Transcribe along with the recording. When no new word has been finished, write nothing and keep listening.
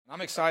I'm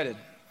excited.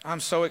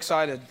 I'm so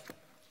excited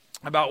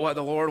about what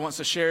the Lord wants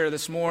to share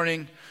this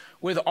morning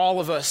with all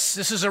of us.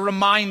 This is a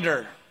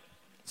reminder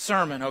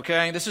sermon,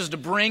 okay? This is to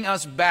bring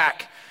us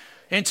back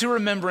into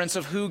remembrance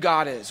of who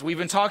God is. We've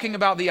been talking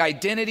about the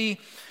identity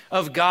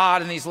of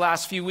God in these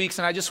last few weeks,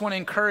 and I just want to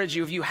encourage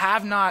you, if you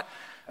have not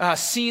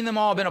seen them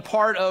all, been a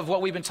part of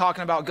what we've been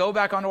talking about, go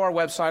back onto our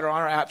website or on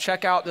our app,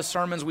 check out the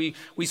sermons. We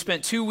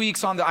spent 2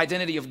 weeks on the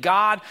identity of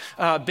God.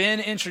 Ben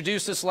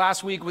introduced us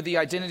last week with the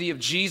identity of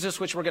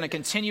Jesus, which we're going to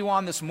continue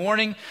on this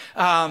morning.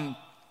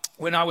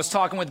 When I was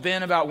talking with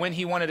Ben about when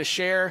he wanted to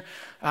share,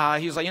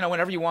 he was like,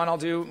 whenever you want, I'll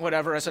do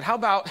whatever. I said, how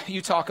about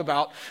you talk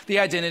about the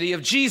identity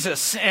of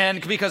Jesus?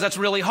 And because that's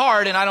really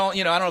hard and I don't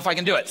know if I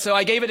can do it. So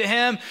I gave it to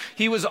him.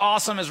 He was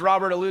awesome, as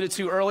Robert alluded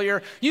to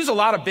earlier. Used a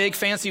lot of big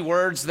fancy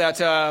words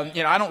that,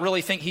 I don't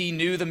really think he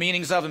knew the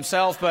meanings of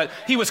himself, but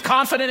he was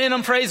confident in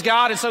them, praise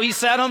God. And so he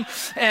said them,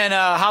 and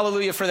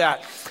hallelujah for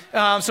that.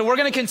 So we're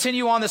going to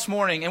continue on this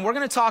morning, and we're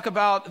going to talk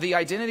about the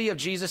identity of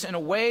Jesus in a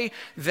way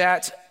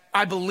that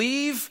I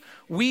believe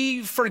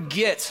we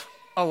forget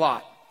a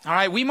lot. All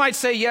right, we might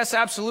say yes,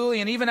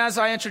 absolutely, and even as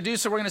I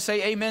introduce it, we're going to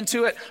say amen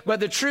to it, but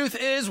the truth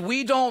is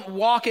we don't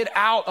walk it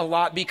out a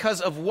lot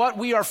because of what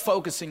we are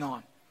focusing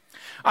on.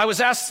 I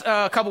was asked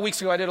a couple weeks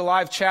ago, I did a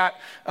live chat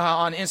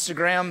on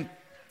Instagram.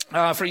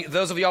 For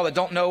those of y'all that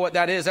don't know what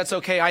that is, that's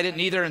okay. I didn't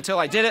either until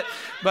I did it,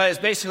 but it's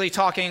basically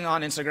talking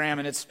on Instagram,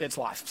 and it's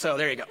live. So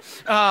there you go.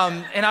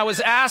 And I was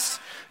asked,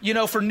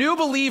 for new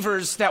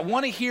believers that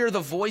want to hear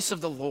the voice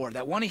of the Lord,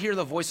 that want to hear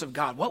the voice of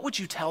God, what would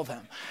you tell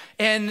them?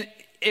 And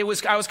I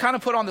was kind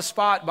of put on the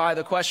spot by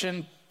the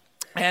question,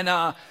 and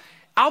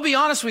I'll be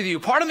honest with you,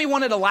 part of me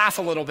wanted to laugh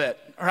a little bit,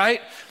 right?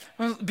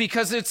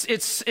 Because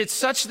it's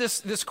such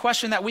this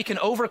question that we can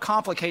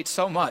overcomplicate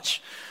so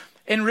much.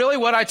 And really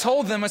what I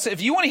told them, I said,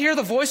 if you want to hear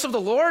the voice of the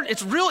Lord,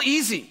 it's real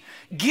easy.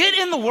 Get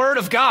in the Word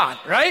of God,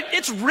 right?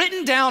 It's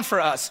written down for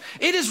us.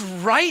 It is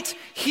right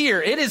here.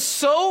 It is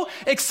so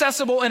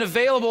accessible and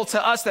available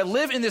to us that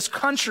live in this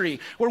country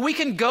where we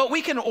can go,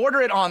 we can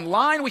order it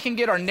online, we can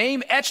get our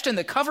name etched in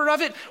the cover of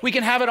it, we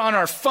can have it on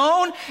our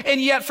phone, and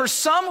yet for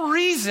some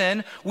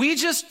reason, we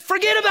just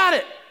forget about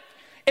it.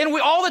 And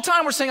all the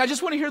time we're saying, I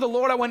just want to hear the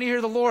Lord, I want to hear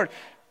the Lord.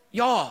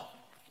 Y'all,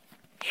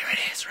 here it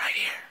is right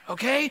here.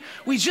 Okay?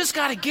 We just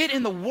got to get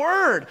in the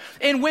Word.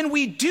 And when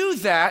we do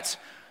that,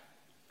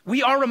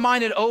 we are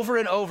reminded over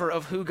and over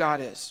of who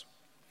God is.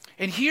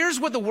 And here's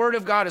what the Word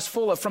of God is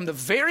full of from the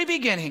very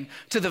beginning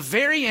to the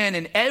very end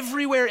and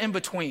everywhere in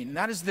between. And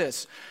that is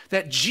this,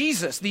 that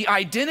Jesus, the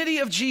identity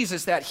of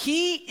Jesus, that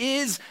He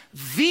is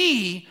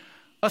the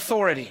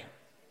authority.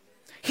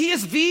 He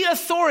is the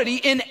authority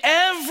in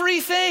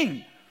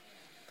everything.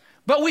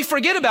 But we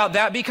forget about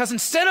that because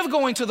instead of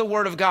going to the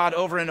Word of God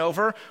over and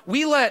over,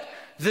 we let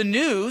the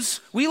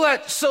news, we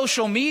let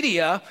social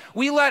media,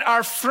 we let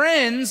our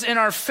friends and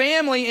our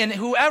family and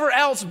whoever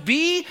else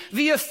be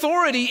the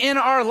authority in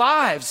our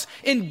lives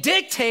and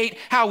dictate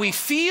how we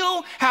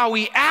feel, how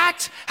we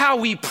act, how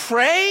we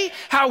pray,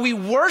 how we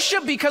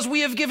worship, because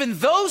we have given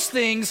those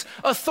things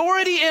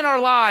authority in our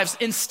lives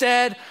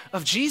instead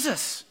of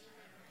Jesus.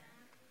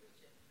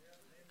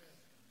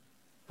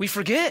 We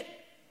forget,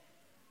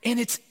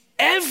 and it's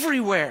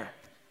everywhere.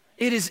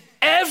 It is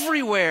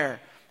everywhere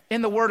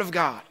in the Word of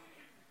God.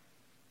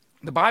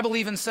 The Bible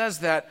even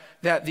says that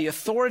the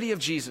authority of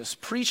Jesus,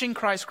 preaching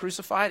Christ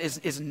crucified,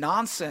 is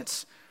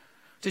nonsense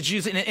to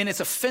Jews, and it's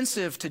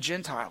offensive to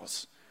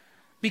Gentiles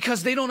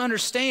because they don't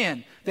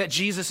understand that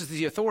Jesus is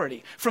the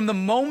authority. From the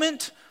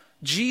moment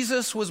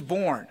Jesus was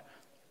born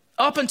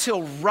up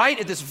until right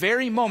at this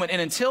very moment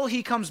and until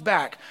he comes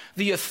back,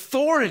 the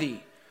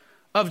authority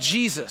of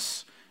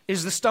Jesus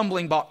is the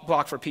stumbling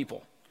block for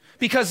people.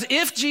 Because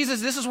if Jesus,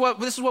 this is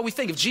what we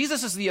think, if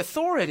Jesus is the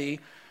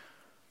authority,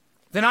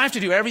 then I have to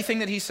do everything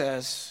that he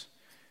says,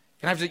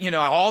 and I have to,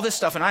 all this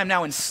stuff, and I am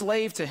now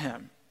enslaved to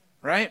him,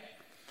 right?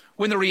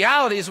 When the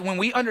reality is when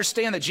we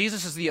understand that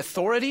Jesus is the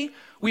authority,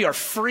 we are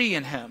free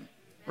in him,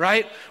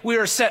 right? We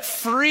are set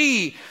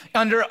free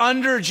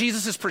under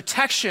Jesus'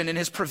 protection and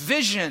his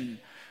provision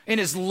and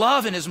his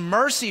love and his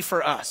mercy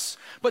for us.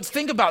 But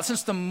think about,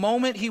 since the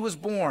moment he was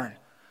born,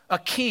 a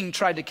king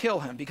tried to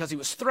kill him because he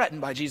was threatened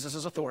by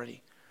Jesus'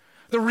 authority.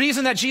 The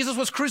reason that Jesus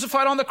was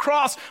crucified on the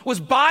cross was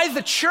by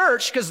the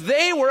church because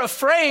they were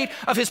afraid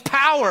of his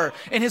power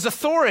and his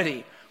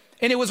authority.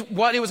 And it was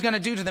what it was going to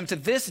do to them to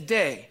this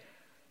day.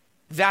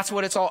 That's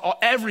what it's all,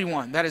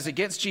 everyone that is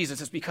against Jesus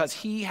is because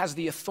he has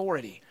the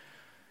authority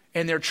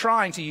and they're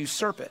trying to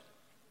usurp it.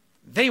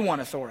 They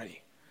want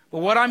authority. But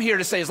what I'm here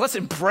to say is let's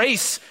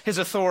embrace his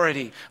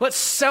authority. Let's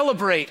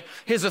celebrate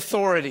his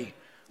authority.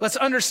 Let's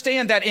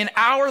understand that in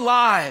our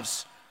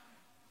lives,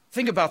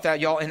 think about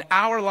that, y'all, in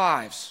our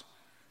lives,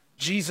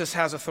 Jesus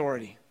has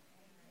authority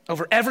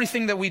over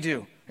everything that we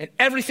do and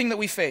everything that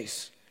we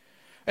face.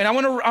 And I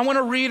want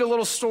to read a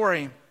little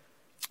story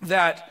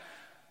that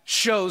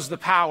shows the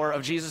power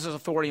of Jesus'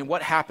 authority and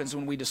what happens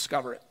when we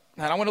discover it.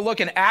 And I want to look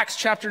in Acts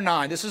chapter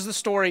 9. This is the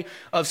story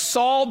of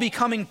Saul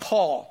becoming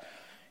Paul.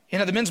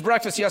 At the men's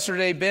breakfast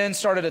yesterday, Ben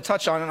started to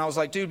touch on it, and I was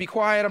like, dude, be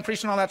quiet. I'm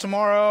preaching on that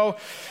tomorrow.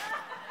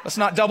 Let's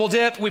not double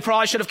dip. We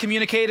probably should have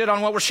communicated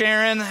on what we're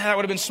sharing. That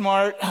would have been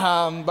smart,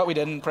 but we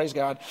didn't. Praise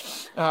God.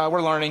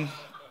 We're learning.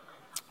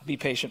 Be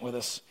patient with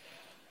us.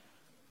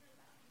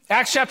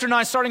 Acts chapter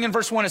 9, starting in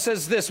verse 1, it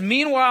says this: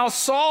 Meanwhile,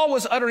 Saul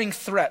was uttering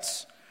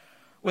threats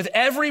with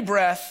every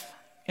breath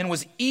and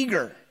was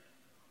eager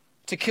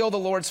to kill the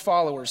Lord's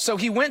followers. So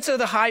he went to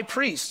the high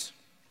priest.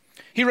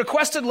 He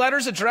requested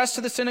letters addressed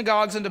to the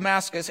synagogues in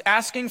Damascus,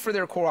 asking for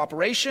their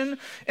cooperation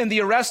in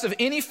the arrest of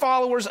any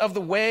followers of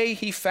the way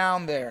he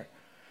found there.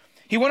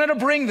 He wanted to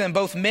bring them,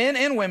 both men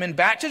and women,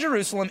 back to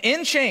Jerusalem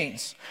in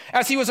chains.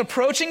 As he was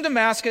approaching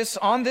Damascus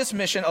on this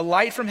mission, a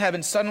light from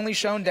heaven suddenly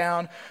shone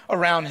down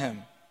around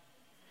him.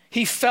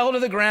 He fell to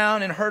the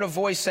ground and heard a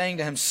voice saying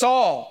to him,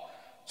 Saul,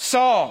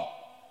 Saul,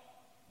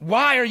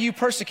 why are you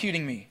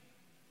persecuting me?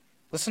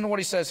 Listen to what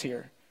he says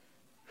here.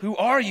 Who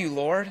are you,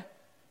 Lord?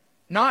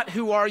 Not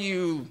who are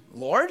you,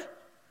 Lord?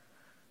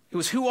 It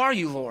was who are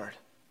you, Lord?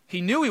 He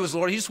knew he was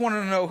Lord. He just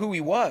wanted to know who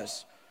he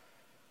was.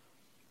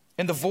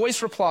 And the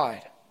voice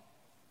replied,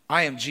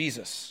 I am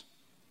Jesus,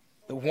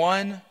 the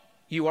one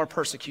you are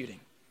persecuting.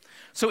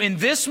 So in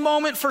this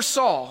moment for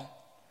Saul,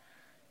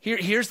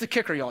 here's the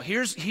kicker, y'all.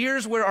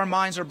 Here's where our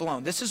minds are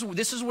blown. This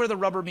is where the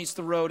rubber meets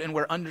the road and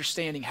where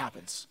understanding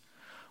happens.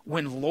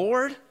 When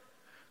Lord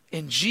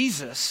and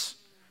Jesus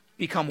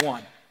become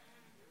one.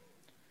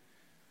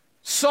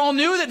 Saul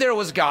knew that there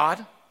was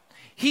God.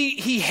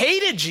 He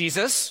hated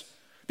Jesus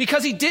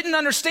because he didn't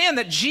understand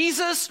that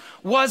Jesus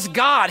was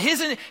God.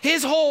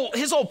 His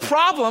whole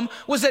problem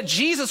was that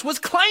Jesus was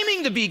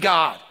claiming to be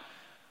God.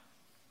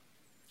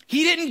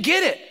 He didn't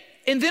get it.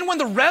 And then when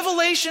the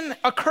revelation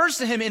occurs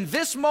to him in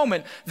this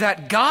moment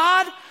that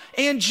God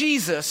and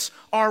Jesus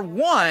are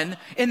one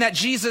and that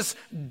Jesus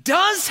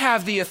does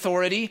have the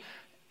authority,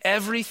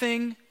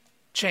 everything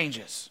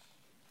changes.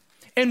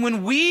 And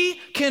when we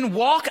can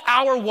walk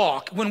our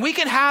walk, when we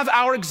can have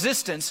our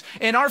existence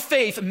and our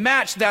faith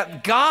match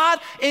that God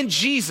and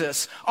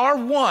Jesus are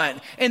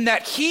one and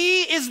that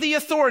he is the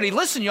authority,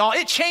 listen, y'all,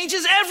 it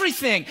changes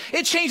everything.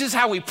 It changes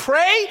how we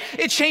pray.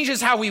 It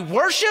changes how we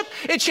worship.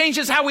 It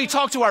changes how we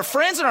talk to our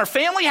friends and our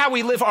family, how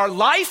we live our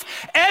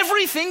life.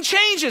 Everything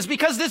changes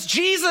because this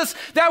Jesus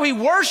that we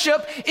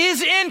worship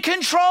is in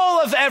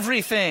control of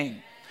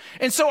everything.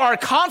 And so our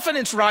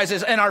confidence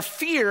rises and our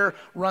fear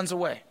runs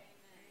away.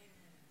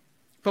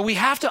 But we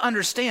have to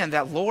understand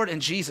that Lord and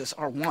Jesus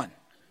are one.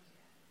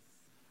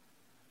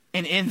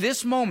 And in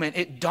this moment,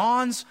 it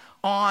dawns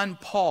on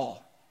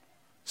Paul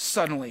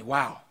suddenly,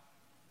 wow,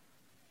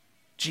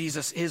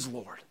 Jesus is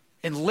Lord.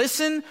 And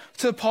listen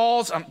to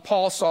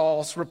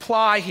Saul's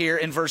reply here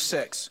in verse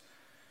 6.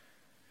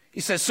 He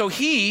says, so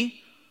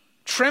he,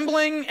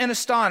 trembling and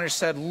astonished,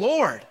 said,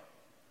 Lord,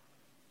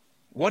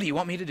 what do you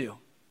want me to do?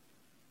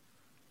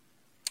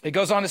 It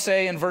goes on to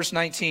say in verse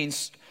 19,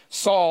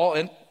 Saul,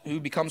 who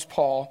becomes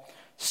Paul,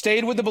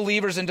 stayed with the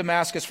believers in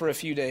Damascus for a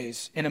few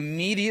days, and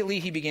immediately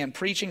he began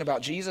preaching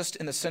about Jesus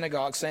in the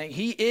synagogue, saying,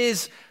 he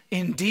is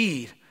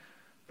indeed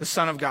the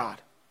Son of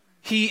God.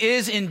 He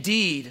is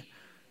indeed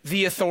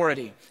the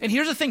authority. And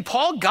here's the thing,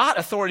 Paul got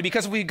authority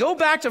because if we go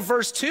back to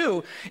verse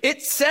 2,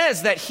 it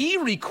says that he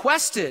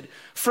requested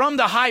from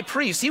the high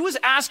priest. He was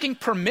asking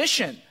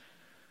permission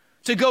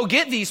to go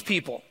get these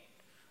people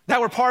that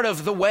were part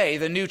of the way,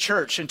 the new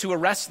church, and to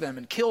arrest them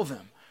and kill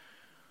them.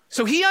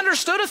 So he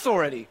understood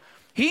authority.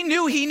 He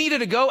knew he needed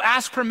to go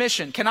ask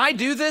permission. Can I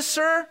do this,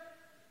 sir?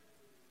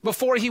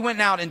 Before he went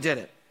out and did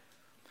it.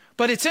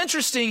 But it's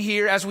interesting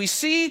here as we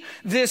see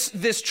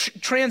this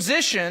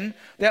transition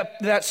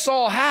that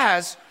Saul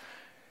has,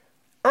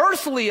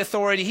 earthly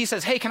authority, he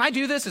says, hey, can I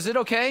do this? Is it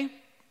okay?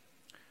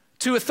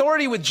 To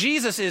authority with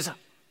Jesus is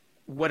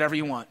whatever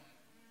you want.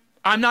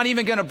 I'm not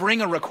even going to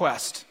bring a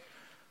request.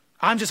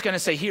 I'm just going to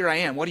say, here I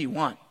am. What do you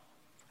want?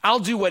 I'll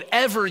do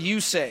whatever you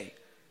say.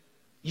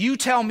 You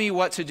tell me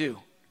what to do.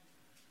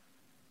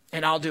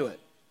 And I'll do it.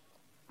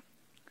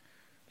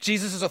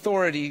 Jesus'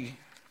 authority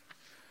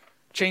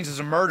changes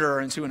a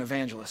murderer into an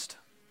evangelist.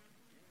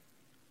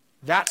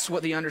 That's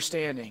what the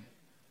understanding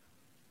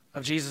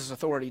of Jesus'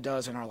 authority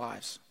does in our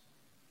lives.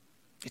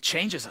 It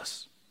changes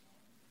us.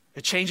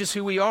 It changes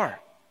who we are.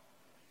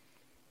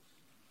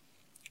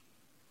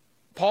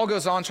 Paul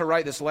goes on to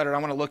write this letter. I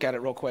want to look at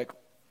it real quick.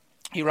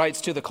 He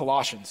writes to the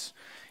Colossians.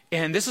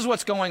 And this is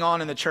what's going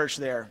on in the church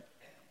there.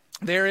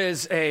 There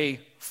is a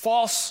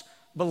false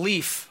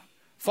belief,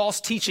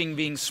 false teaching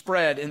being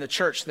spread in the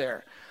church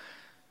there.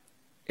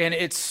 And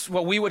it's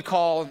what we would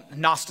call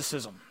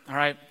Gnosticism, all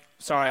right?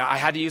 Sorry, I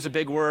had to use a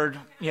big word,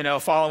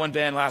 following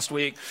Ben last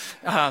week.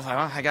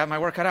 I got my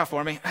work cut out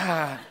for me.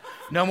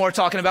 No more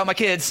talking about my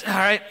kids, all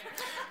right?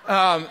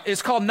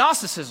 It's called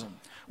Gnosticism,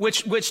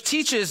 which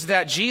teaches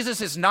that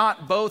Jesus is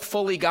not both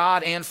fully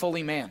God and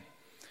fully man.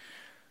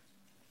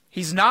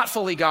 He's not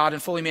fully God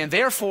and fully man.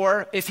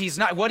 Therefore, if he's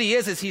not, what he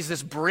is he's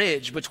this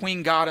bridge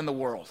between God and the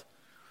world.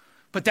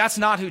 But that's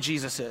not who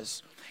Jesus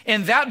is.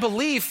 And that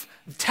belief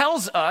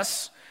tells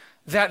us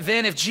that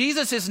then if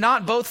Jesus is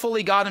not both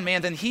fully God and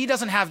man, then he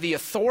doesn't have the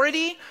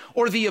authority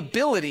or the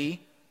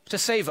ability to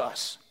save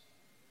us.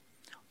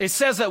 It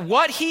says that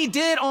what he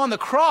did on the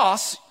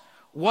cross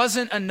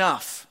wasn't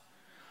enough.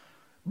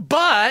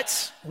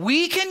 But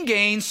we can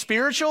gain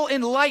spiritual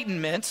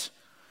enlightenment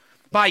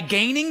by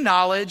gaining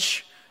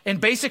knowledge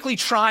and basically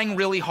trying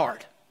really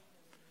hard.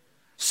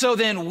 So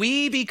then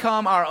we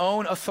become our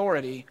own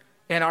authority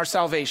in our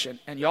salvation.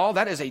 And y'all,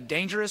 that is a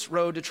dangerous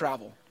road to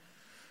travel.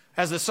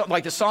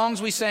 Like the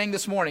songs we sang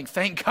this morning,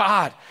 thank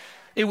God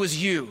it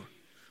was you.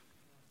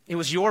 It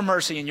was your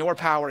mercy and your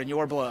power and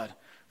your blood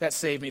that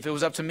saved me. If it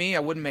was up to me, I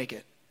wouldn't make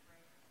it.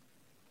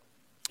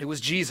 It was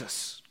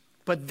Jesus.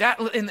 But that,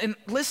 and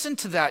listen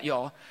to that,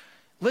 y'all.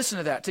 Listen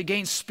to that. To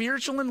gain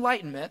spiritual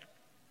enlightenment,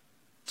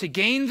 to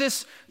gain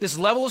this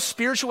level of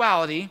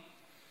spirituality,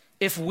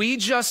 if we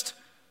just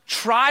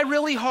try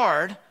really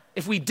hard,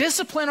 if we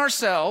discipline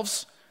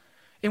ourselves,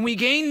 and we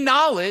gain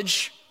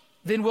knowledge,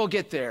 then we'll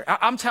get there.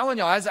 I'm telling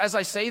y'all, as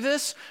I say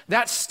this,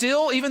 that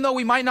still, even though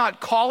we might not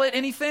call it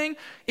anything,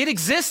 it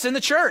exists in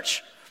the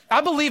church.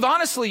 I believe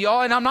honestly,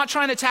 y'all, and I'm not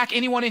trying to attack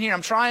anyone in here.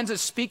 I'm trying to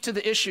speak to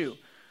the issue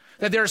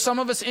that there are some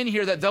of us in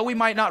here that though we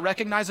might not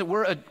recognize it,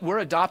 we're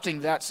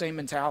adopting that same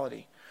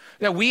mentality.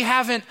 That we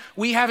haven't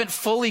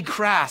fully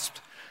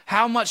grasped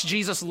how much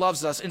Jesus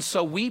loves us. And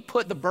so we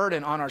put the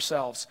burden on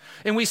ourselves.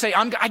 And we say,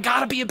 I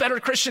gotta be a better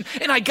Christian,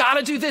 and I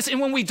gotta do this. And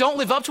when we don't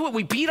live up to it,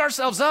 we beat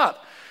ourselves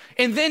up.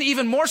 And then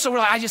even more so, we're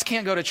like, I just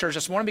can't go to church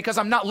this morning because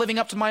I'm not living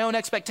up to my own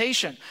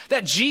expectation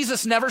that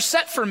Jesus never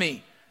set for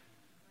me.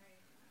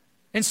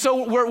 And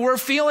so we're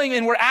feeling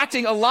and we're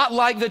acting a lot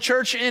like the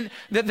church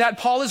that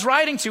Paul is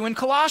writing to in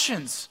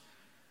Colossians.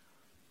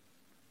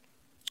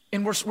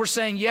 And we're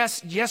saying,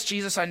 yes,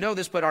 Jesus, I know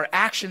this, but our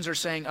actions are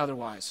saying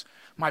otherwise.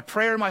 My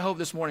prayer and my hope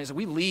this morning is that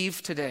we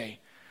leave today,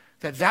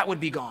 that would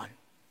be gone.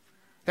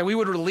 That we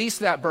would release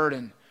that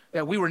burden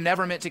that we were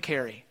never meant to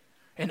carry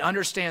and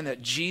understand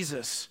that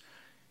Jesus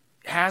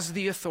has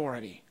the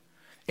authority.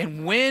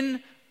 And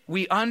when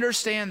we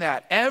understand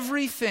that,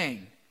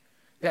 everything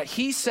that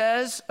he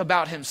says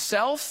about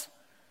himself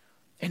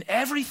and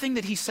everything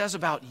that he says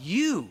about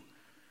you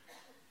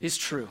is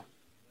true.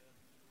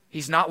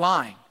 He's not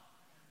lying.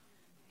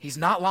 He's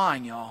not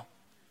lying, y'all.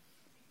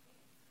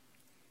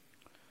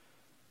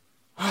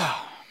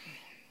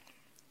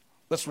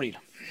 Let's read.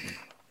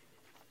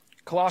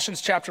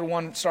 Colossians chapter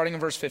 1, starting in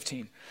verse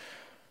 15.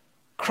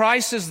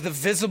 Christ is the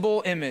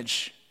visible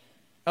image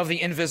of the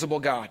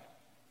invisible God.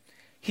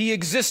 He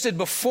existed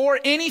before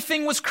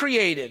anything was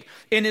created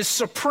and is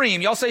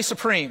supreme. Y'all say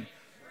supreme.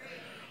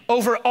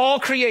 Over all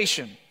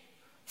creation.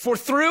 For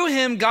through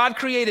him, God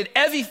created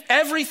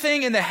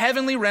everything in the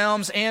heavenly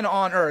realms and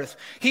on earth.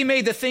 He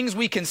made the things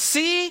we can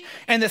see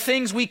and the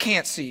things we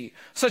can't see,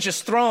 such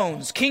as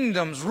thrones,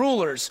 kingdoms,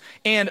 rulers,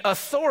 and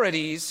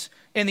authorities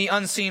in the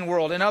unseen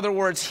world. In other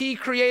words, he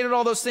created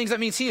all those things. That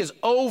means he is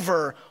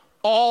over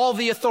all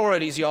the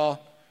authorities,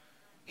 y'all.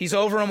 He's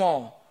over them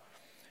all.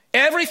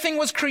 Everything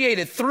was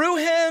created through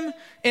him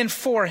and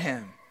for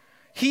him.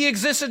 He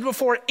existed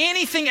before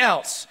anything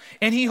else,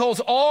 and he holds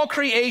all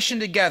creation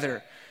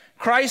together.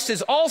 Christ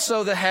is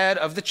also the head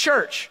of the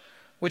church,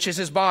 which is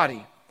his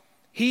body.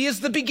 He is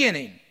the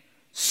beginning,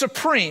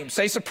 supreme,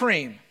 say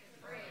supreme,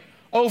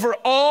 over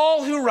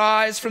all who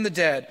rise from the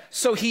dead.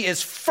 So he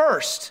is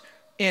first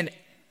in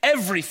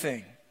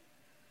everything.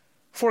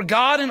 For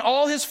God in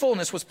all his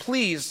fullness was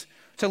pleased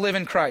to live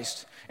in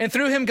Christ. And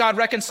through him God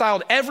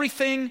reconciled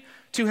everything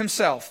to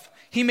himself.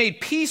 He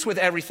made peace with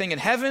everything in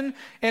heaven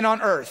and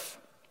on earth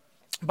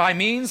by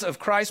means of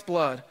Christ's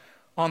blood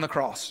on the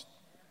cross.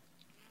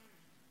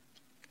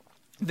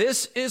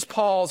 This is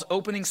Paul's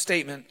opening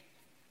statement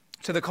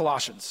to the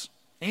Colossians.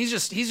 And he's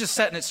just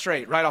setting it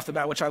straight right off the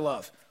bat, which I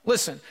love.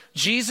 Listen,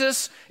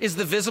 Jesus is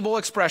the visible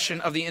expression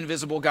of the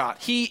invisible God.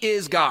 He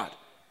is God.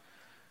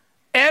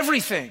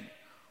 Everything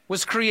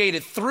was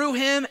created through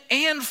him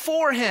and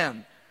for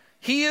him.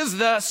 He is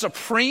the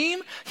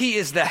supreme. He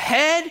is the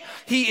head.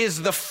 He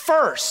is the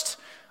first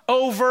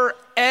over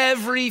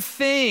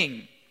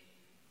everything.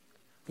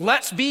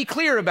 Let's be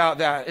clear about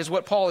that, is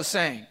what Paul is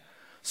saying.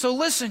 So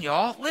listen,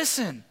 y'all,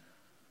 listen.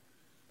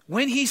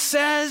 When he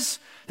says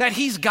that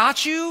he's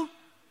got you,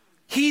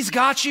 he's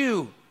got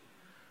you.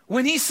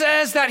 When he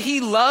says that he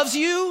loves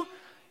you,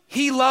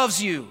 he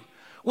loves you.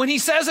 When he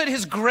says that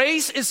his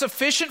grace is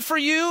sufficient for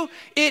you,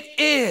 it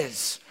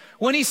is.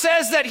 When he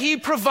says that he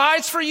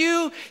provides for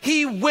you,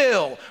 he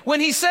will.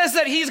 When he says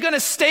that he's going to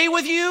stay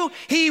with you,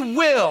 he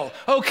will.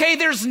 Okay,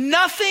 there's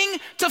nothing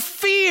to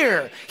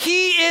fear.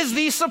 He is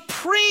the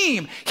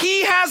supreme.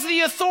 He has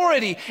the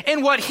authority,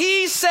 and what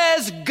he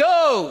says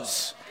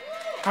goes.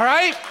 All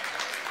right?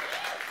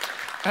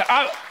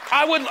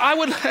 I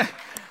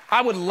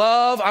would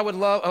love,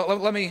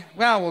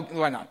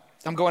 why not?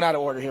 I'm going out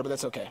of order here, but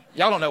that's okay.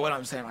 Y'all don't know what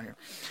I'm saying on here.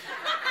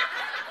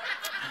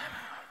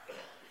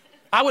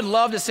 I would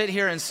love to sit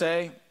here and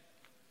say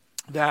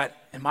that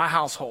in my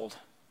household,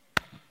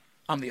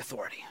 I'm the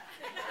authority,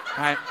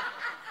 right?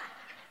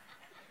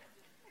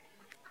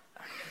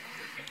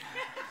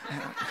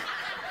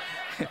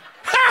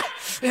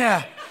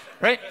 Yeah,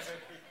 right?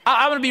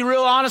 I'm going to be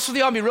real honest with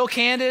you. I'll be real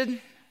candid.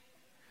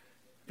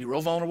 Be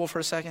real vulnerable for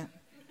a second.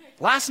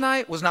 Last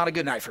night was not a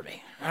good night for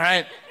me, all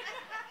right?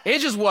 It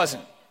just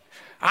wasn't.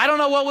 I don't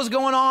know what was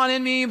going on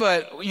in me,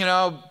 but,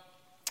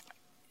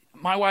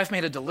 my wife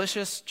made a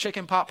delicious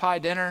chicken pot pie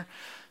dinner,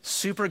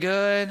 super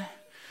good,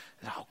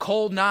 a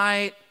cold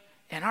night,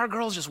 and our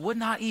girls just would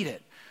not eat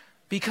it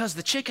because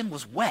the chicken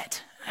was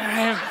wet.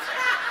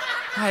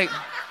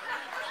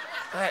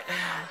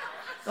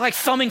 Like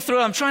thumbing through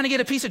it. I'm trying to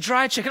get a piece of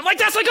dried chicken. I'm like,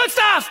 that's the good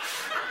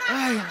stuff.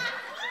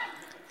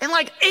 And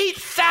like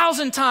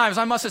 8,000 times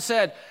I must have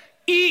said,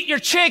 eat your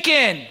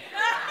chicken.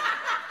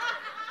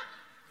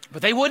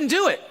 But they wouldn't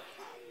do it.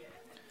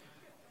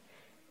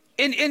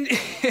 And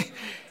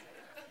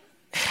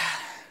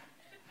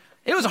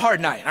it was a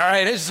hard night, all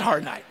right? It was a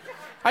hard night.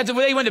 When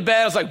they went to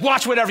bed, I was like,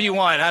 watch whatever you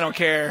want. I don't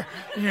care.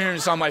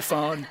 It's on my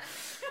phone.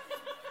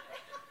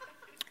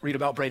 Read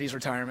about Brady's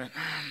retirement.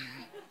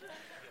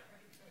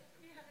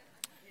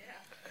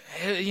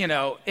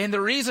 And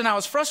the reason I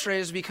was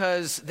frustrated is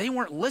because they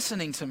weren't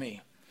listening to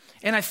me.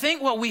 And I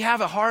think what we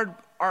have a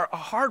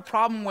hard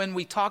problem when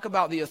we talk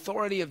about the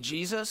authority of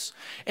Jesus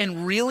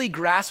and really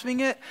grasping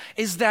it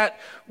is that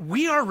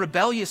we are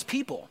rebellious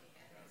people,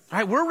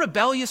 right? We're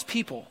rebellious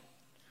people.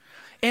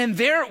 And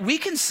we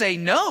can say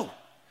no.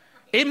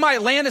 It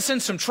might land us in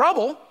some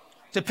trouble.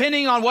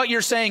 Depending on what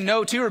you're saying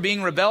no to or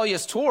being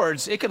rebellious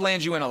towards, it could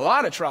land you in a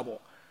lot of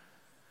trouble.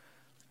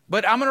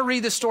 But I'm going to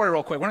read this story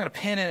real quick. We're going to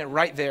pin in it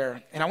right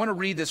there. And I want to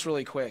read this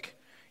really quick.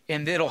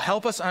 And it'll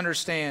help us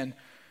understand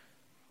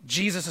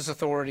Jesus'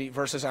 authority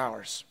versus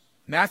ours.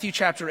 Matthew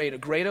chapter 8, a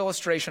great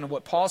illustration of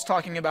what Paul's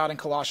talking about in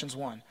Colossians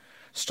 1.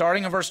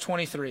 Starting in verse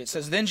 23, it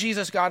says, Then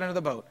Jesus got into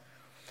the boat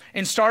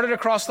and started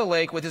across the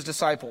lake with his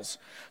disciples.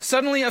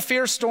 Suddenly a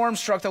fierce storm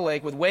struck the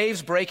lake with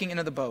waves breaking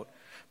into the boat.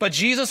 But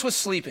Jesus was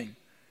sleeping.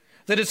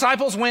 The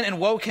disciples went and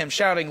woke him,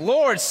 shouting,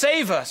 Lord,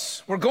 save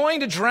us. We're going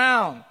to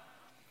drown.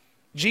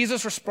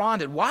 Jesus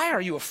responded, Why are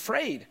you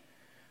afraid?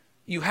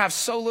 You have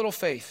so little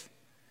faith.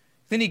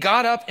 Then he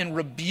got up and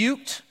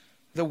rebuked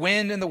the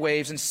wind and the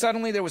waves, and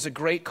suddenly there was a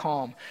great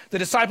calm. The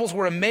disciples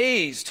were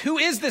amazed. Who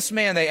is this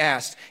man, they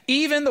asked.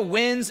 Even the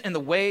winds and the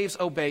waves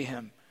obey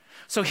him.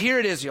 So here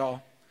it is,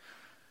 y'all.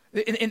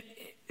 And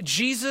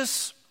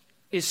Jesus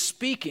is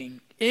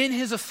speaking in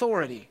his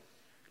authority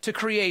to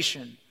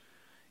creation,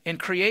 and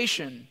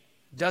creation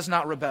does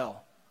not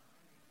rebel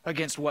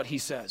against what he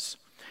says.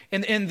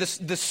 And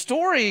the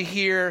story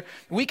here,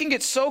 we can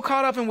get so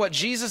caught up in what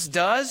Jesus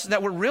does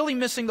that we're really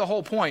missing the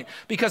whole point.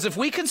 Because if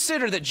we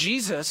consider that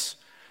Jesus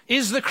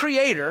is the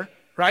creator,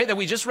 right, that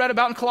we just read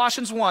about in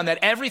Colossians 1, that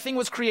everything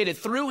was created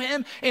through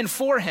him and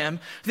for him,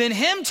 then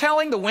him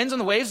telling the winds and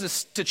the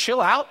waves to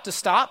chill out, to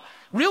stop,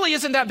 really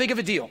isn't that big of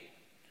a deal,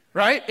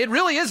 right? It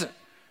really isn't.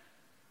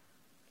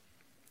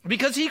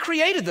 Because he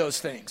created those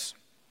things.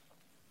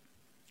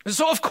 And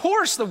so, of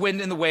course, the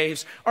wind and the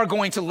waves are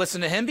going to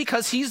listen to him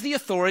because he's the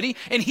authority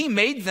and he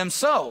made them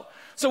so.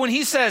 So when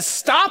he says,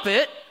 stop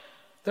it,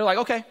 they're like,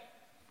 okay,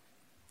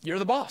 you're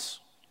the boss.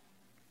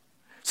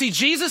 See,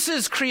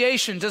 Jesus'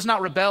 creation does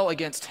not rebel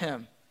against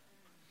him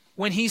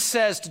when he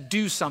says to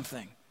do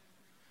something.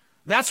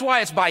 That's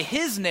why it's by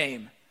his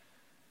name.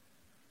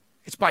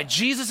 It's by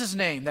Jesus'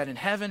 name that in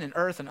heaven and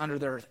earth and under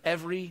the earth,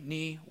 every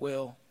knee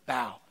will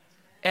bow.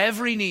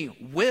 Every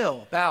knee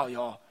will bow,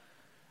 y'all.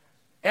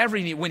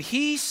 Every knee. When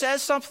he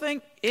says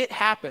something, it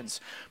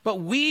happens. But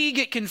we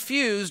get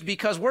confused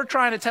because we're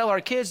trying to tell our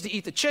kids to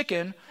eat the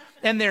chicken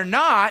and they're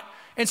not.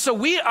 And so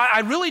I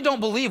really don't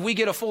believe we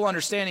get a full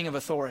understanding of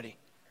authority.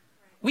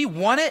 We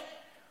want it,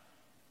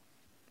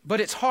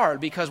 but it's hard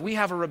because we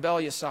have a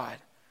rebellious side.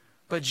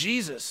 But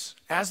Jesus,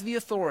 as the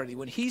authority,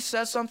 when he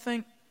says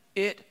something,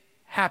 it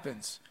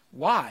happens.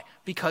 Why?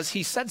 Because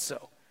he said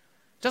so.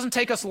 It doesn't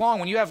take us long.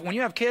 When you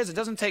have kids, it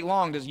doesn't take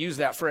long to use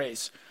that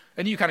phrase.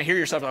 And you kind of hear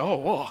yourself like, oh,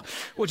 whoa,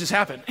 what just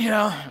happened?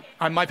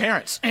 I'm my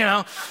parents,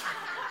 Why?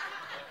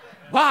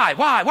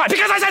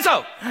 Because I said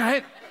so. All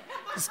right.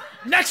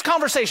 Next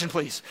conversation,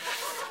 please.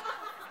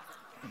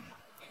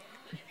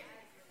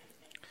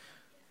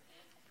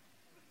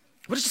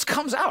 But it just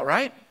comes out,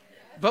 right?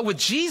 But with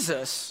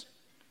Jesus,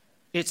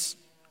 it's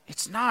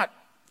not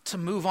to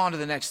move on to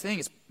the next thing.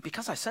 It's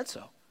because I said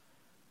so.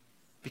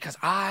 Because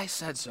I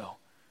said so.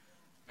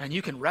 And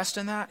you can rest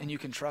in that and you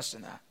can trust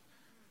in that.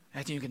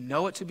 And you can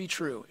know it to be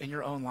true in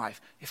your own life.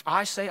 If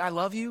I say I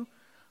love you,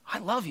 I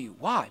love you.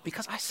 Why?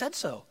 Because I said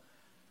so.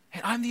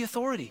 And I'm the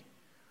authority.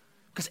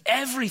 Because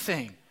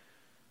everything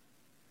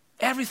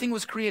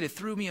was created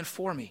through me and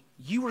for me.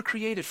 You were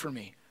created for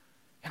me.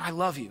 And I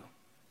love you.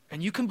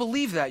 And you can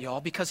believe that,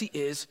 y'all, because he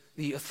is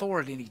the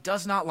authority and he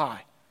does not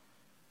lie.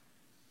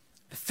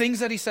 The things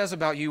that he says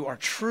about you are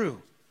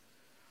true.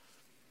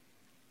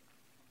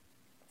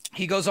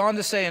 He goes on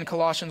to say in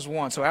Colossians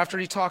 1, so after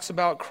he talks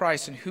about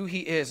Christ and who he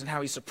is and how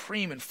he's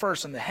supreme and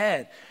first and the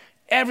head,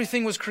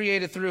 everything was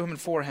created through him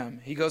and for him.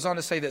 He goes on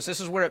to say this.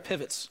 This is where it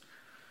pivots.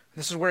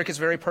 This is where it gets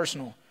very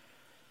personal.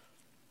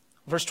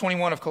 Verse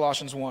 21 of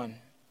Colossians 1.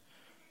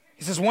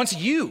 He says, once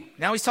you,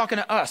 now he's talking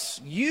to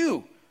us,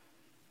 you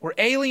were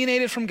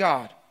alienated from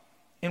God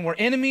and were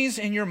enemies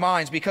in your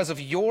minds because of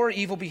your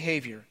evil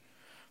behavior.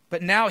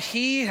 But now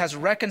he has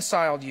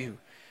reconciled you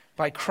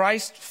by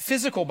Christ's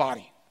physical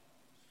body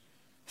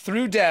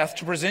through death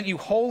to present you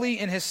holy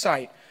in his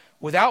sight,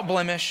 without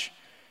blemish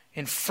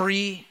and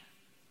free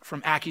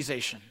from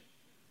accusation.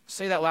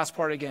 Say that last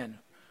part again.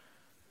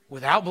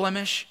 Without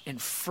blemish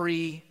and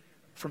free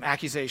from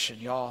accusation,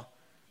 y'all.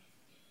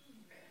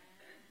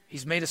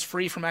 He's made us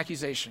free from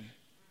accusation.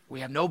 We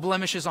have no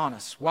blemishes on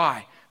us.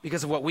 Why?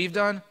 Because of what we've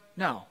done?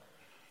 No.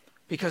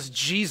 Because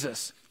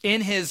Jesus,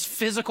 in his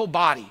physical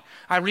body,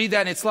 I read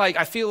that and it's like,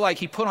 I feel like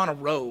he put on a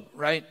robe,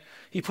 right?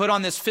 He put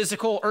on this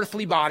physical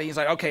earthly body. He's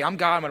like, okay, I'm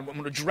God. I'm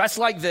going to dress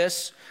like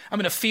this. I'm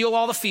going to feel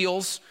all the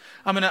feels.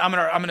 I'm going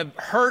to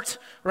hurt,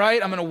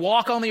 right? I'm going to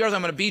walk on the earth.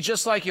 I'm going to be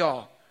just like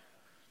y'all.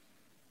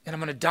 And I'm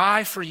going to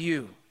die for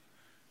you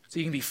so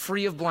you can be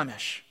free of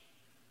blemish.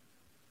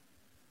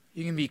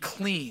 You can be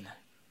clean.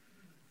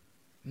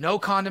 No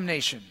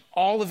condemnation.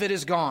 All of it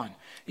is gone.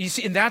 You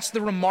see, and that's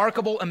the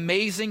remarkable,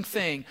 amazing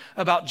thing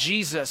about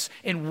Jesus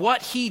and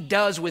what he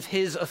does with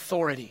his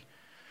authority.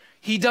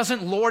 He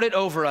doesn't lord it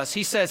over us.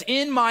 He says,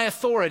 in my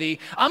authority,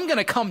 I'm going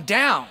to come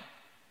down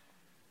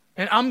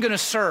and I'm going to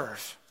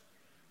serve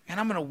and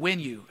I'm going to win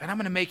you and I'm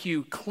going to make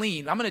you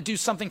clean. I'm going to do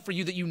something for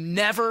you that you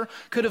never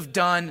could have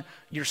done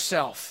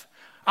yourself.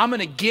 I'm going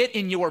to get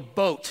in your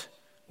boat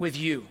with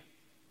you.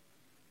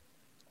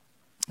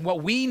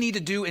 What we need to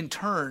do in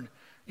turn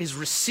is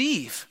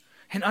receive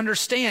and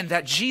understand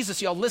that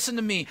Jesus, y'all listen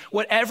to me,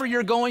 whatever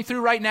you're going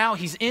through right now,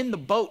 he's in the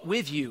boat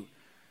with you.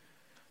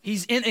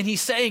 He's in, and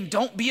he's saying,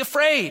 don't be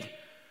afraid.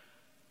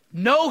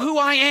 Know who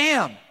I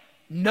am.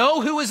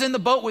 Know who is in the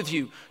boat with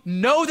you.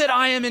 Know that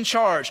I am in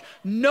charge.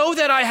 Know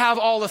that I have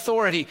all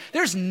authority.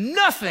 There's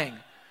nothing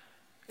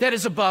that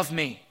is above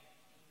me.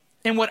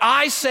 And what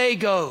I say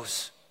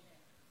goes.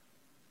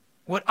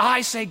 What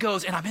I say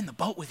goes, and I'm in the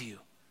boat with you.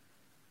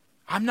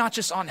 I'm not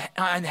just on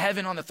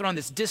heaven on the throne,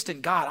 this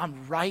distant God.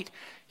 I'm right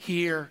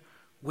here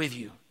with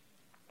you.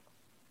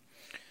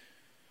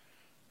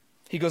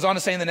 He goes on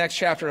to say in the next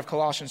chapter of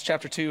Colossians,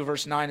 chapter 2,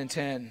 verse 9 and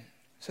 10, it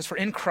says, for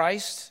in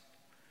Christ,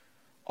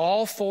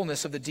 all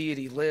fullness of the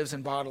deity lives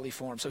in bodily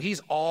form. So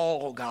he's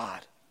all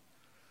God.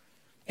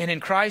 And in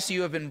Christ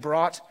you have been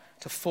brought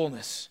to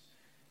fullness.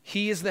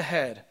 He is the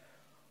head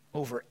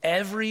over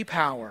every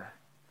power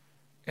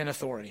and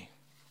authority.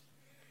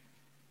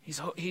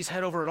 He's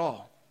head over it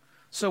all.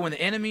 So when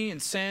the enemy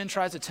and sin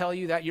tries to tell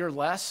you that you're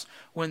less,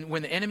 when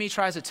the enemy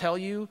tries to tell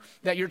you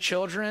that your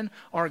children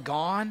are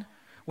gone,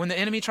 when the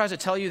enemy tries to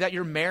tell you that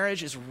your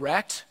marriage is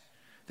wrecked,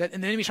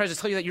 and the enemy tries to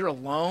tell you that you're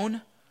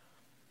alone,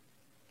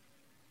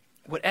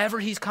 whatever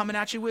he's coming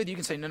at you with, you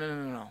can say,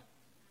 no.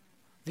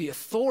 The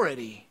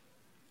authority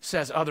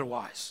says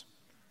otherwise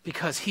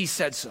because he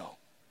said so.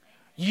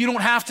 You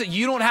don't have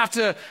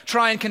to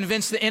try and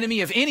convince the enemy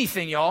of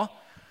anything, y'all.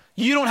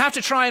 You don't have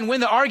to try and win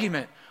the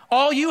argument.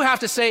 All you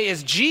have to say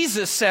is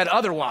Jesus said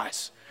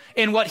otherwise.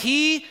 And what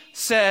he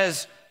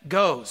says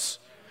goes.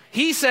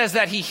 He says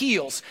that he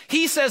heals.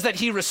 He says that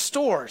he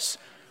restores.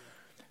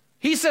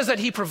 He says that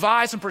he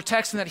provides and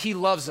protects and that he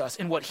loves us.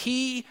 And what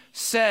he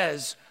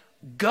says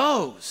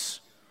goes.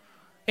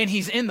 And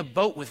he's in the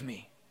boat with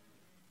me.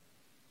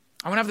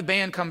 I'm going to have the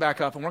band come back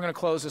up and we're going to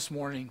close this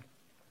morning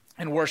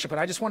and worship. And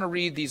I just want to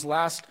read these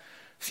last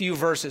few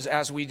verses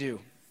as we do.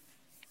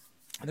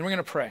 And then we're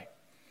going to pray.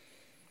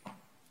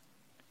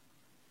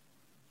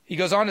 He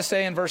goes on to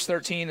say in verse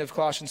 13 of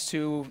Colossians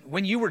 2,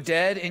 when you were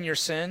dead in your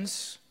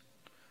sins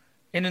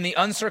and in the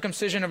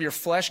uncircumcision of your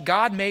flesh,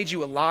 God made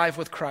you alive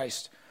with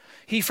Christ.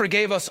 He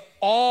forgave us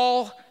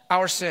all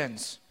our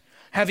sins.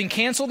 Having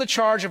canceled the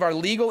charge of our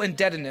legal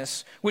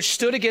indebtedness, which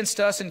stood against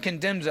us and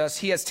condemned us,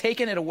 he has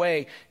taken it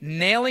away,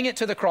 nailing it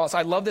to the cross.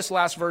 I love this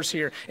last verse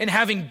here. And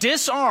having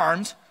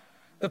disarmed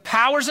the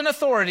powers and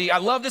authority, I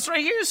love this right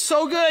here, it's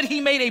so good.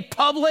 He made a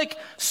public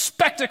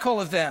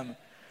spectacle of them,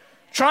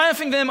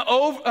 triumphing them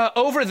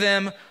over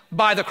them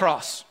by the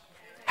cross.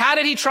 How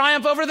did he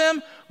triumph over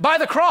them? By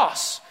the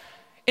cross.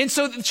 And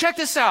so check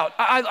this out.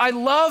 I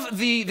love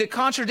the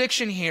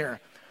contradiction here.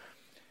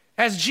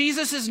 As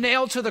Jesus is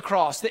nailed to the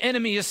cross, the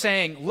enemy is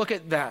saying, look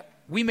at that.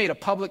 We made a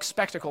public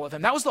spectacle of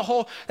him. That was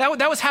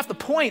that was half the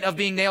point of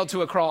being nailed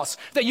to a cross,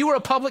 that you were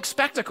a public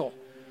spectacle.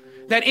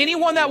 That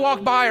anyone that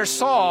walked by or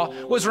saw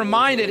was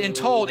reminded and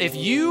told, if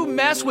you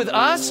mess with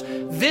us,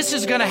 this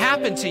is going to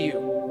happen to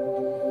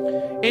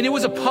you. And it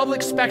was a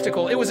public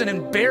spectacle. It was an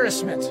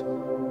embarrassment.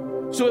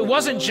 So it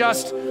wasn't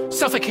just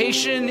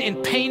suffocation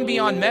and pain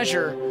beyond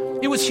measure.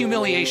 It was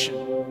humiliation.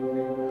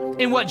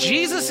 And what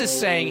Jesus is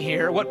saying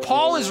here, what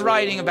Paul is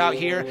writing about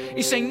here,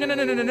 he's saying,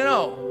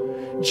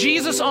 no.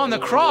 Jesus on the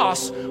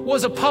cross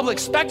was a public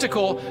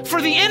spectacle for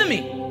the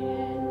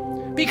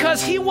enemy.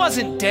 Because he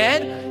wasn't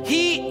dead.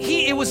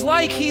 It was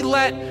like he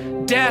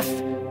let death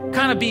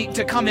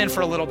to come in for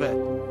a little bit.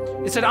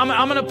 He said,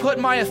 I'm going to put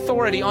my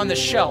authority on the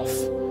shelf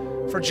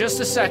for just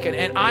a second,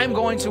 and I'm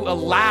going to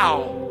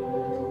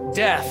allow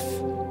death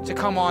to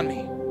come on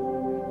me.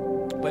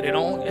 But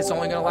it's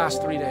only going to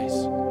last 3 days.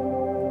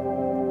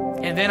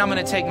 And then I'm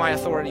going to take my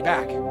authority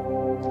back.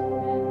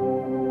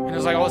 And it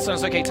was like all of a sudden,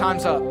 it's like, okay,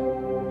 time's up.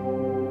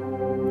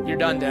 You're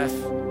done, death.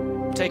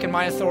 I'm taking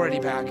my authority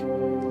back,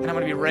 and I'm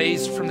going to be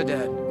raised from the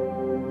dead.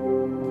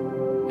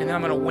 and then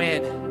I'm going to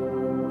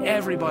win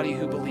everybody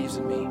who believes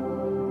in me.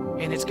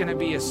 And it's going to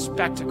be a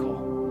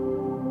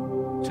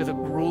spectacle to the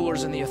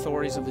rulers and the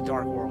authorities of the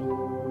dark world.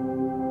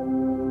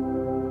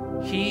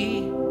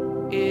 He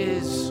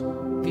is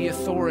the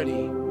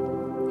authority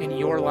in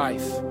your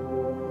life.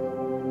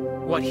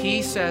 What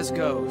he says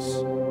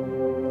goes.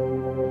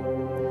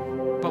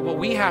 But what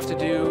we have to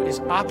do is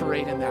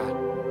operate in that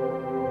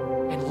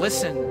and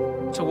listen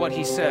to what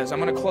he says. I'm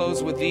going to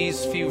close with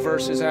these few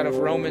verses out of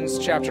Romans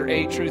chapter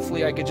 8.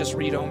 Truthfully, I could just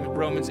read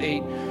Romans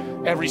 8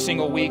 every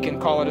single week and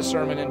call it a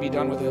sermon and be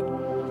done with it.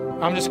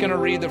 I'm just going to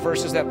read the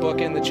verses that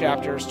bookend the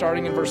chapter,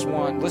 starting in verse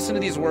 1. Listen to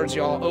these words,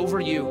 y'all,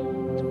 over you,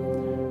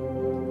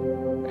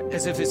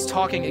 as if it's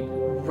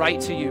talking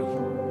right to you.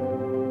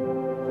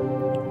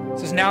 It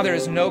says, now there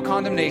is no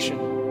condemnation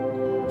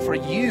for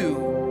you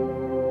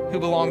who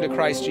belong to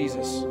Christ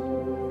Jesus.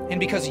 And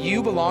because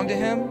you belong to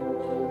him,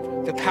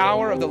 the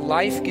power of the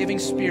life-giving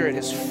Spirit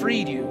has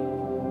freed you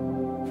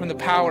from the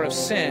power of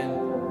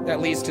sin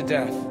that leads to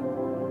death.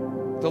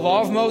 The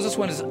law of Moses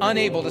was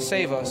unable to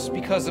save us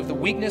because of the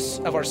weakness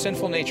of our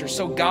sinful nature.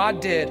 So God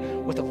did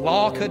what the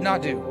law could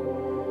not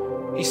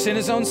do. He sent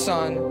his own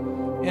Son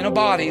in a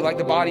body like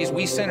the bodies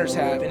we sinners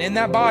have. And in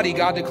that body,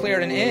 God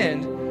declared an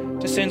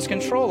end to sin's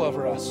control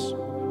over us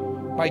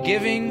by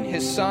giving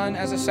his Son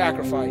as a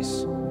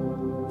sacrifice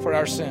for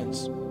our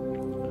sins.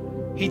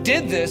 He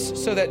did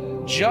this so that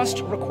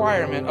just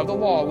requirement of the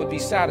law would be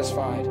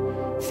satisfied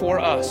for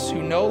us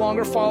who no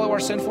longer follow our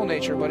sinful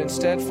nature, but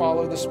instead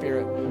follow the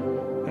Spirit.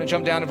 I'm going to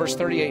jump down to verse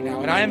 38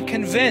 now. And I am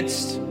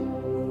convinced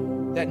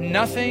that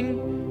nothing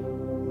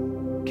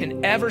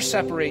can ever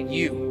separate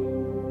you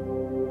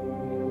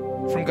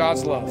from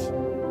God's love.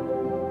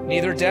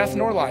 Neither death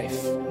nor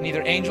life,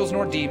 neither angels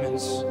nor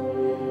demons,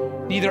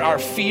 neither our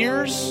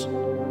fears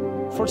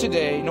for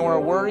today nor our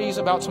worries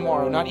about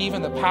tomorrow, not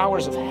even the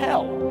powers of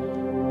hell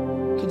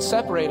can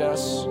separate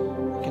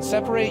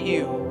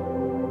you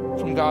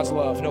from God's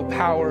love. No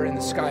power in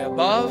the sky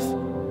above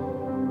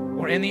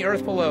or in the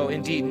earth below.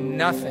 Indeed,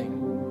 nothing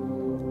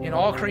in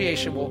all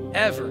creation will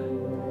ever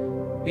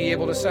be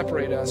able to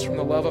separate us from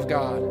the love of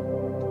God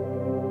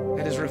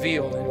that is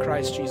revealed in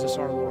Christ Jesus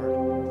our Lord.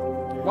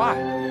 Why?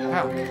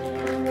 How?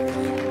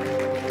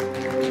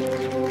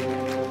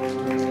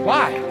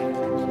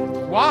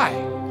 Why?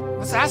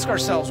 Let's ask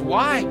ourselves,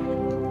 why?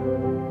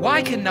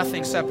 Why can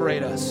nothing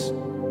separate us? I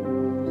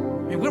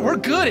mean, we're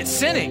good at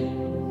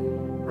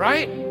sinning,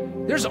 right?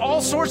 There's all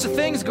sorts of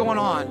things going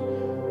on.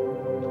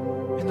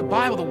 In the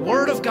Bible, the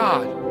Word of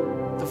God,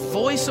 the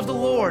voice of the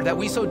Lord that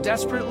we so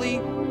desperately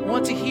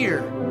want to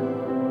hear,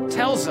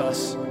 tells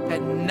us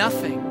that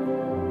nothing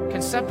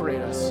can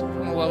separate us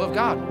from the love of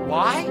God.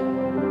 Why?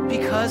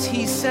 Because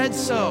he said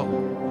so.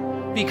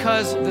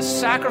 Because the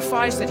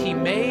sacrifice that he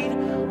made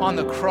on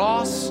the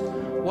cross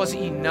was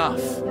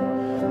enough.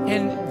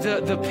 And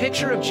the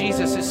picture of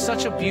Jesus is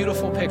such a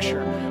beautiful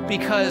picture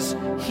because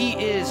he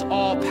is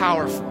all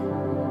powerful,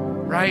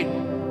 right?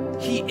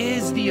 He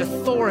is the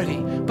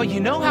authority. But you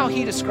know how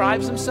he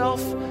describes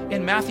himself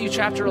in Matthew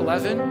chapter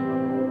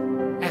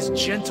 11? As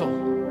gentle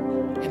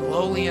and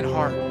lowly in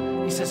heart.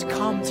 He says,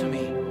 come to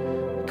me.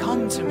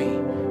 Come to me.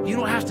 You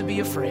don't have to be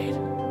afraid.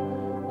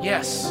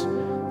 Yes,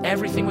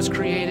 everything was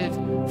created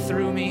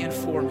through me and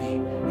for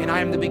me. And I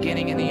am the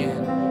beginning and the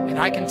end. And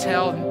I can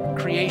tell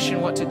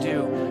creation what to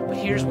do. But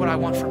here's what I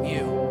want from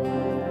you.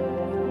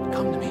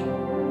 Come to me.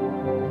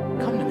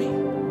 Come to me.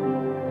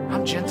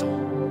 I'm gentle.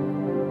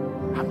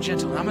 I'm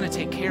gentle, and I'm going to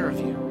take care of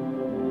you.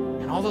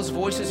 And all those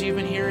voices you've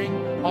been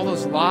hearing, all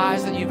those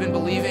lies that you've been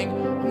believing,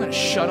 I'm going to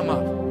shut them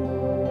up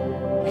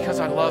because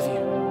I love you.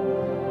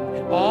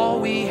 And all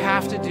we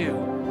have to do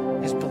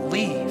is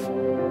believe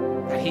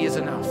that he is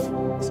enough.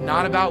 It's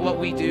not about what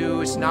we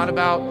do. It's not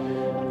about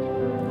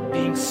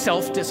being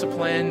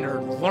self-disciplined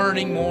or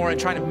learning more and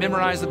trying to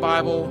memorize the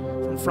Bible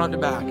from front to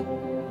back.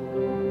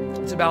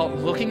 It's about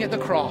looking at the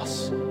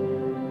cross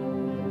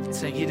and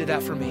saying, he did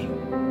that for me.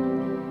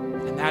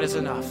 And that is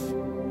enough.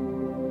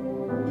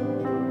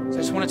 So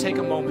I just want to take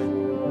a moment,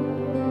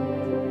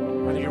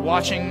 whether you're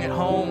watching at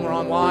home or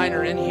online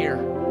or in here,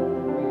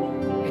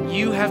 and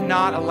you have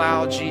not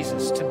allowed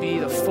Jesus to be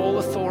the full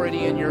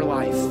authority in your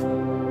life.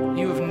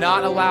 You have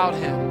not allowed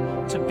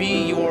him to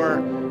be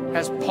your,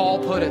 as Paul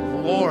put it,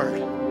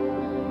 Lord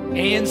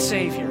and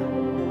Savior.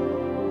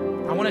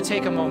 I want to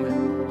take a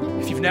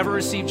moment, if you've never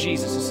received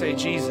Jesus, to say,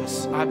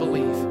 Jesus, I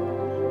believe.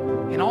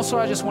 And also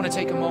I just want to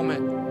take a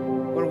moment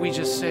where we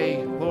just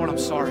say, Lord, I'm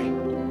sorry.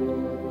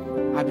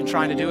 I've been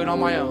trying to do it on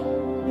my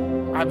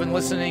own. I've been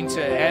listening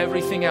to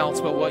everything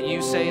else but what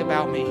you say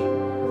about me.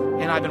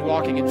 And I've been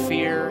walking in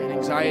fear and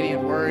anxiety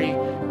and worry.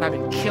 And I've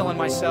been killing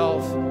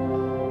myself,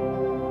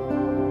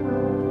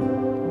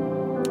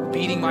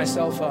 beating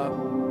myself up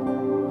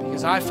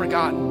because I've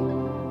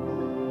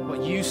forgotten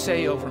what you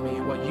say over me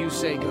and what you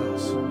say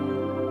goes.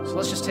 So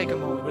let's just take a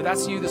moment. But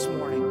that's you this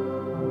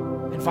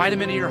morning. Invite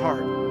him into your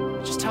heart.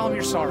 Just tell him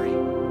you're sorry.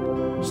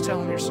 Just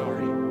tell him you're sorry.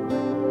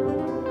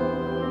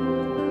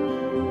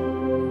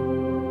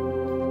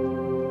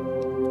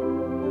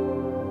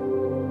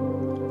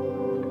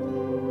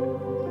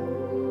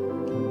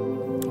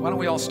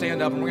 we all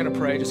stand up and we're going to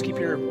pray. Just keep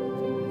your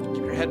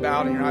head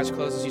bowed and your eyes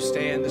closed as you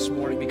stand this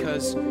morning,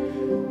 because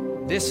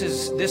this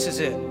is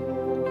it.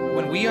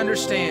 When we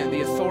understand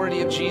the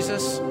authority of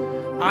Jesus,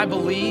 I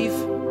believe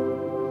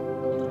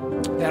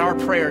that our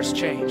prayers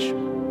change.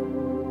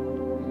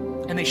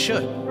 And they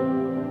should.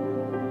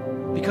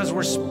 Because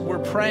we're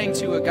praying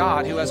to a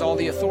God who has all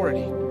the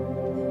authority.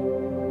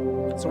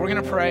 So we're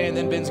going to pray, and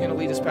then Ben's going to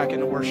lead us back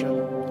into worship,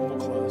 and we'll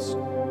close.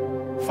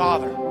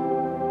 Father,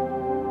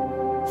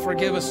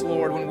 forgive us,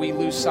 Lord, when we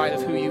lose sight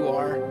of who you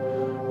are,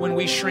 when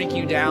we shrink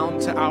you down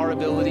to our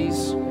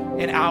abilities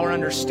and our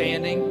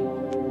understanding.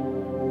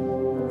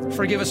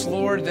 Forgive us,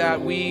 Lord,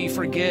 that we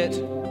forget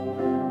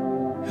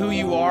who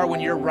you are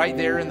when you're right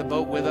there in the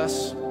boat with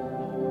us,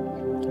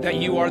 that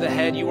you are the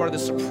head, you are the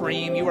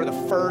supreme, you are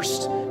the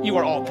first, you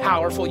are all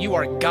powerful, you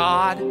are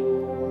God,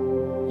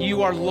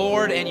 you are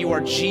Lord, and you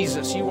are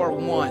Jesus, you are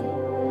one.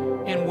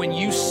 And when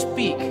you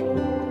speak,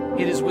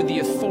 it is with the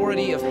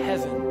authority of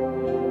heaven.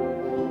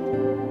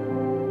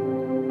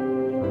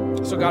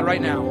 So God,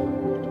 right now,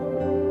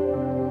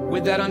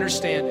 with that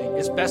understanding,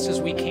 as best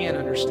as we can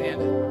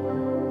understand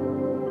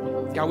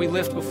it, God, we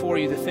lift before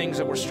you the things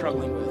that we're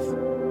struggling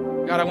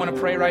with. God, I want to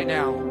pray right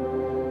now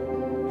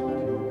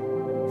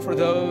for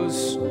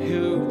those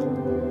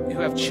who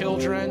have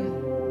children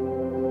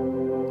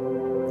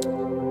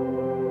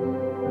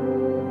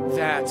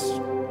that,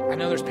 I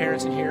know there's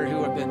parents in here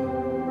who have been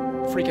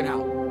freaking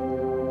out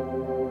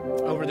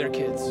over their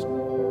kids.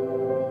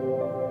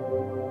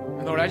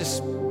 And Lord,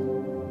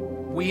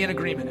 we in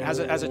agreement as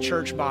a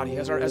church body,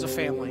 as a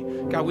family,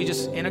 God, we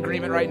just in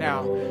agreement right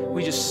now,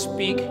 we just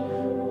speak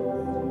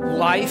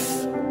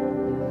life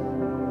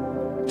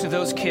to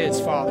those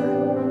kids, Father.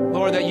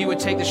 Lord, that you would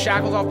take the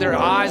shackles off their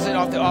eyes and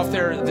off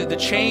the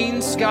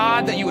chains,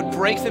 God, that you would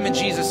break them in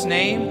Jesus'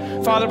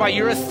 name. Father, by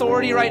your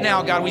authority right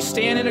now, God, we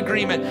stand in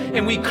agreement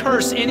and we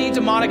curse any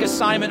demonic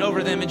assignment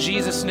over them in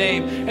Jesus'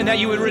 name, and that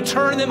you would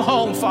return them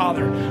home,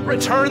 Father.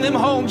 Return them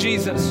home,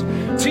 Jesus,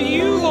 to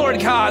you,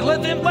 Lord God.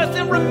 Let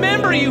them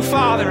remember you,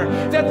 Father,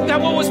 that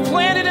what was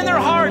planted in their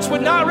hearts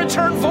would not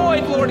return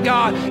void, Lord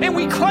God. And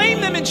we claim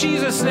them in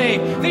Jesus'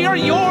 name. They are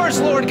yours,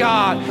 Lord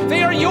God.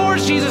 They are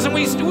yours, Jesus, and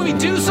we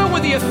do so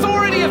with the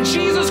authority of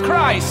Jesus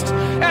Christ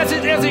as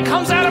it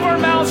comes out of our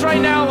mouths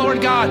right now,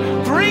 Lord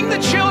God. Bring the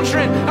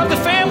children of the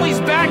families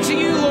back to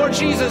you, Lord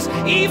Jesus.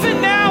 Even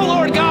now,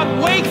 Lord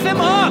God, wake them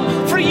up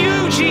for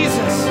you,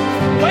 Jesus.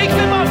 Wake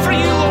them up for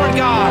you, Lord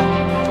God.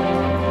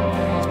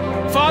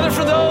 Father,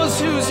 for those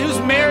whose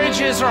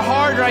marriages are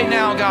hard right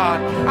now,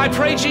 God, I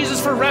pray,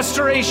 Jesus, for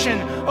restoration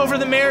over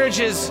the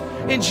marriages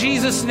in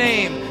Jesus'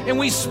 name. And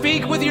we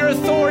speak with your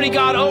authority,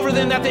 God, over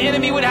them, that the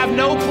enemy would have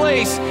no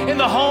place in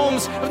the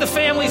homes of the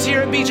families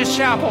here at Beaches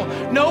Chapel,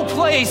 no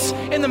place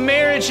in the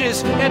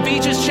marriages at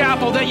Beaches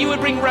Chapel, that you would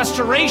bring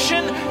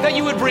restoration, that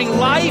you would bring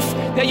life,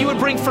 that you would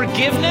bring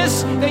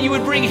forgiveness, that you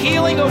would bring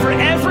healing over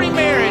every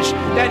marriage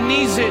that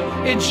needs it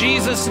in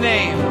Jesus'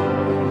 name.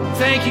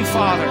 Thank you,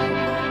 Father.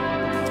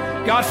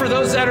 God, for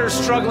those that are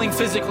struggling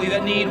physically,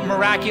 that need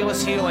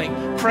miraculous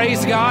healing,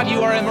 praise God, you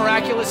are a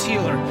miraculous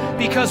healer,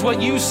 because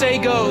what you say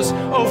goes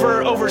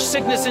over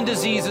sickness and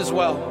disease as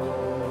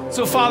well.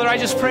 So, Father, I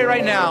just pray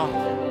right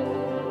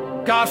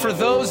now, God, for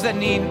those that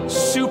need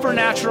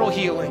supernatural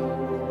healing,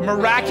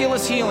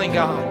 miraculous healing,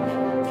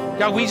 God.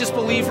 God, we just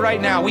believe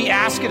right now. We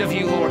ask it of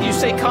you, Lord. You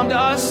say, come to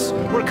us.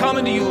 We're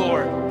coming to you,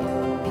 Lord.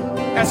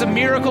 As a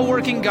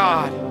miracle-working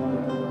God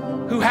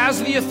who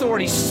has the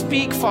authority,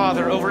 speak,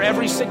 Father, over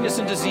every sickness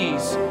and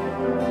disease.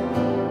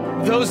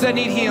 Those that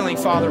need healing,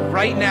 Father,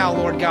 right now,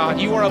 Lord God,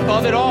 you are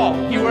above it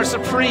all. You are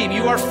supreme.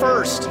 You are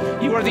first.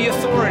 You are the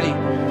authority.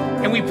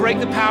 And we break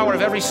the power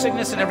of every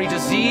sickness and every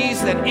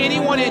disease that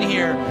anyone in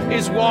here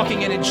is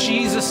walking in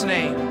Jesus'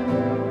 name.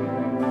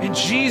 In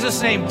Jesus'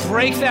 name,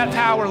 break that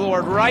power,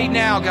 Lord, right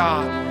now,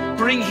 God.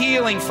 Bring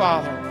healing,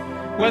 Father,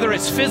 whether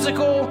it's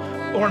physical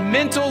or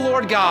mental,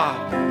 Lord God.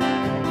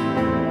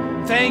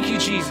 Thank you,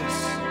 Jesus.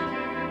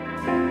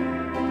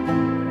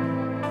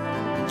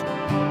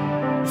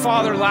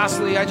 Father,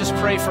 lastly, I just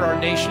pray for our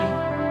nation.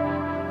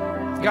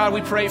 God, we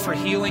pray for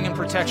healing and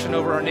protection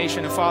over our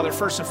nation. And Father,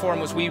 first and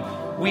foremost, we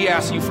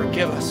ask you,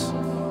 forgive us.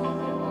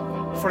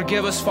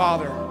 Forgive us,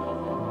 Father,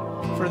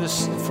 for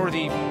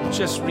the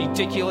just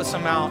ridiculous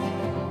amount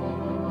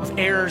of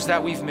errors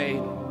that we've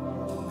made,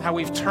 how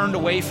we've turned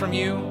away from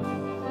you.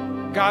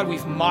 God,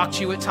 we've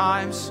mocked you at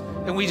times,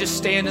 and we just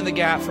stand in the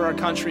gap for our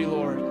country,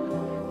 Lord.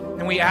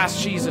 And we ask,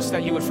 Jesus,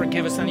 that you would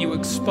forgive us and you would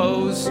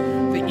expose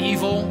the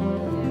evil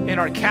in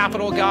our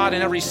capital, God,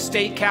 in every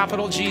state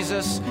capital,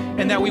 Jesus,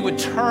 and that we would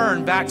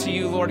turn back to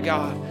you, Lord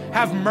God.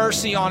 Have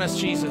mercy on us,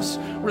 Jesus.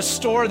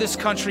 Restore this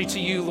country to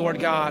you, Lord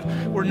God.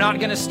 We're not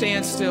going to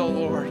stand still,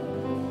 Lord.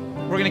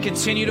 We're going to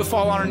continue to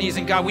fall on our knees.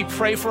 And God, we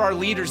pray for our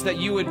leaders that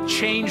you would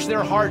change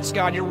their hearts,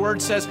 God. Your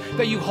word says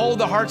that you hold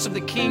the hearts of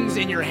the kings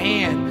in your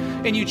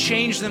hand and you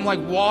change them like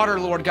water,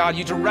 Lord God.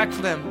 You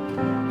direct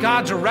them.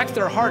 God, direct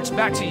their hearts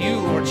back to you,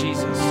 Lord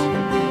Jesus.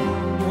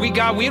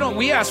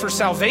 We ask for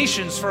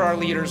salvations for our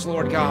leaders,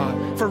 Lord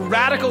God, for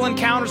radical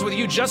encounters with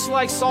you, just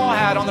like Saul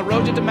had on the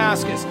road to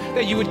Damascus,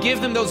 that you would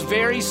give them those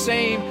very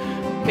same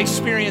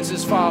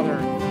experiences, Father,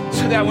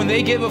 so that when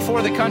they get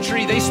before the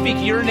country, they speak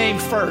your name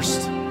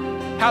first.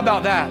 How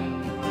about that?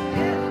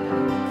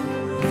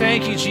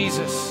 Thank you,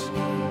 Jesus.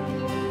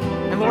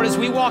 And Lord, as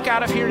we walk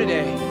out of here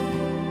today,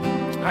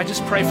 I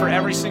just pray for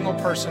every single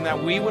person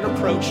that we would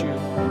approach you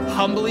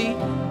humbly,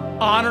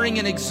 honoring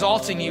and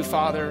exalting you,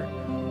 Father,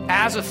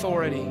 as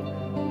authority,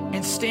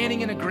 and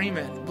standing in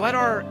agreement. Let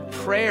our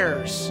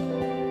prayers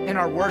and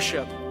our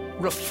worship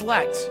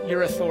reflect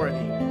your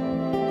authority.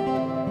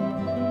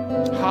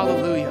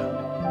 Hallelujah.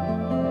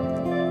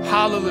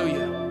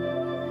 Hallelujah.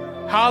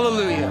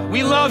 Hallelujah.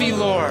 We love you,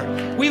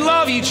 Lord. We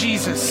love you,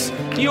 Jesus.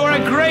 You are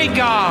a great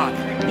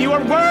God. You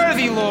are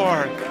worthy,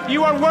 Lord.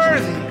 You are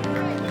worthy.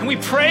 And we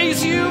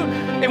praise you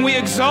and we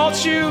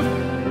exalt you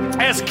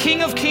as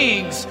King of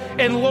Kings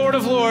and Lord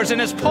of Lords.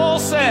 And as Paul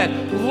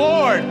said,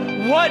 Lord,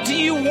 what do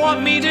you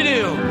want me to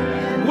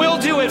do? We'll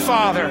do it,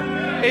 Father.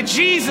 In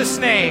Jesus'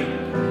 name.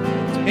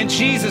 In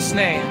Jesus'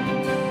 name.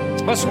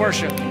 Let's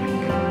worship.